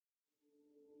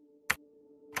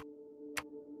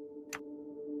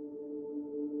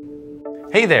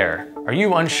Hey there! Are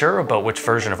you unsure about which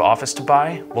version of Office to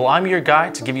buy? Well, I'm your guy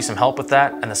to give you some help with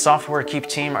that, and the Softwarekeep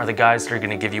team are the guys that are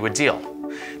going to give you a deal.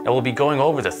 Now, we'll be going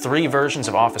over the 3 versions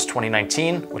of Office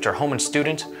 2019, which are Home and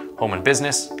Student, Home and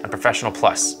Business, and Professional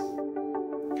Plus.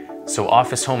 So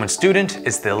Office Home and Student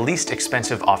is the least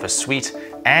expensive Office suite,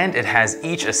 and it has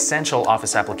each essential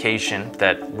Office application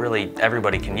that really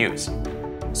everybody can use.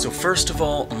 So first of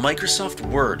all, Microsoft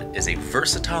Word is a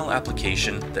versatile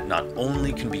application that not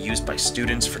only can be used by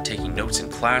students for taking notes in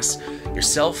class,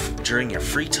 yourself during your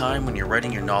free time when you're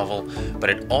writing your novel, but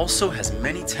it also has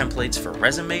many templates for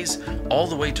resumes all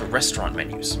the way to restaurant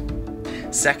menus.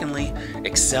 Secondly,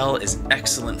 Excel is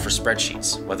excellent for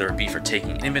spreadsheets, whether it be for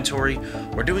taking inventory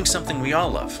or doing something we all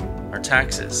love, our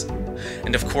taxes.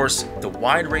 And of course, the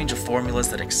wide range of formulas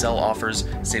that Excel offers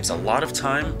saves a lot of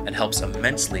time and helps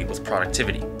immensely with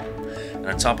productivity. And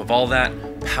on top of all that,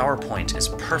 PowerPoint is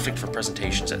perfect for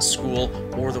presentations at school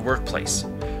or the workplace.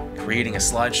 Creating a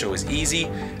slideshow is easy,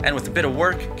 and with a bit of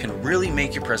work, can really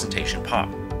make your presentation pop.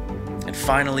 And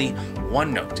finally,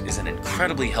 OneNote is an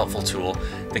incredibly helpful tool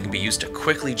that can be used to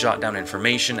quickly jot down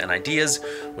information and ideas,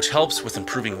 which helps with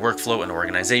improving workflow and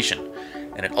organization.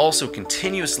 And it also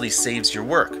continuously saves your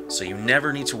work, so you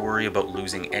never need to worry about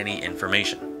losing any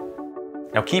information.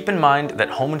 Now keep in mind that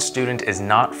Home and Student is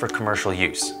not for commercial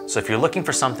use. So if you're looking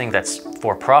for something that's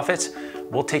for profit,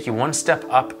 we'll take you one step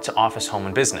up to Office Home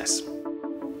and Business.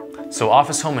 So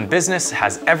Office Home and Business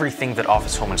has everything that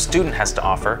Office Home and Student has to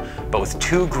offer, but with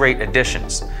 2 great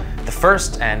additions. The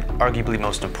first, and arguably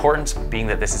most important, being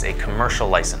that this is a commercial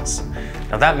license.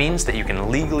 Now that means that you can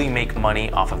legally make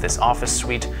money off of this Office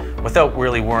suite without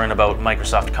really worrying about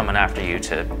Microsoft coming after you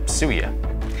to sue you.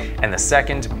 And the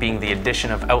second being the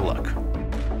addition of Outlook.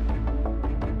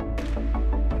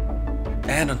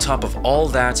 And on top of all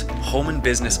that, Home and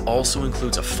Business also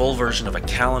includes a full version of a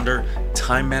calendar,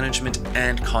 time management,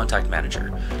 and contact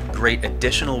manager. Great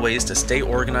additional ways to stay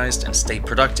organized and stay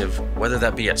productive, whether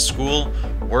that be at school,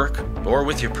 work, or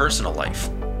with your personal life.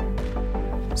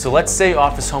 So let's say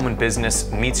Office Home and Business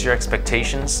meets your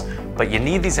expectations, but you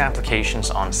need these applications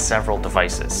on several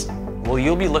devices. Well,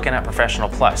 you'll be looking at Professional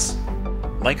Plus.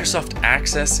 Microsoft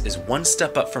Access is one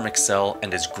step up from Excel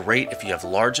and is great if you have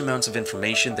large amounts of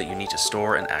information that you need to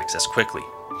store and access quickly.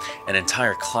 An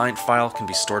entire client file can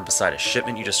be stored beside a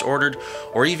shipment you just ordered,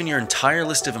 or even your entire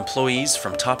list of employees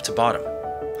from top to bottom.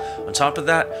 On top of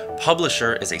that,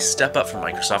 Publisher is a step up from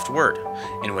Microsoft Word,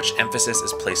 in which emphasis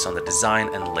is placed on the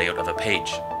design and layout of a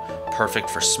page. Perfect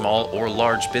for small or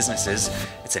large businesses,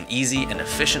 it's an easy and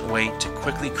efficient way to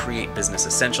quickly create business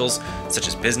essentials such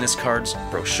as business cards,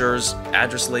 brochures,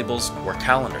 address labels, or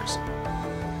calendars.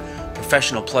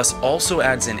 Professional Plus also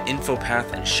adds in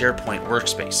InfoPath and SharePoint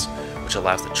Workspace, which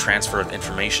allows the transfer of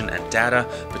information and data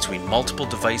between multiple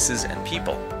devices and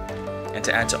people. And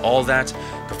to add to all that,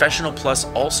 Professional Plus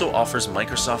also offers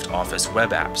Microsoft Office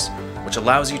web apps, which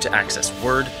allows you to access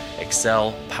Word,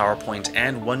 Excel, PowerPoint,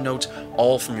 and OneNote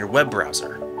all from your web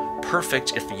browser.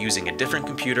 Perfect if you're using a different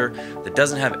computer that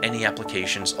doesn't have any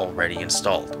applications already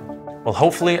installed. Well,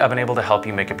 hopefully I've been able to help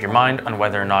you make up your mind on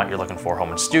whether or not you're looking for Home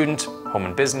and Student, Home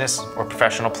and Business, or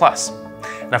Professional Plus.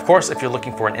 And of course, if you're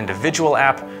looking for an individual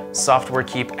app,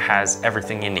 Softwarekeep has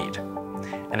everything you need.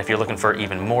 And if you're looking for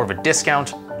even more of a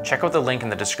discount, check out the link in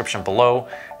the description below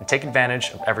and take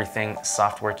advantage of everything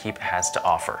Softwarekeep has to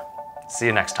offer. See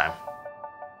you next time.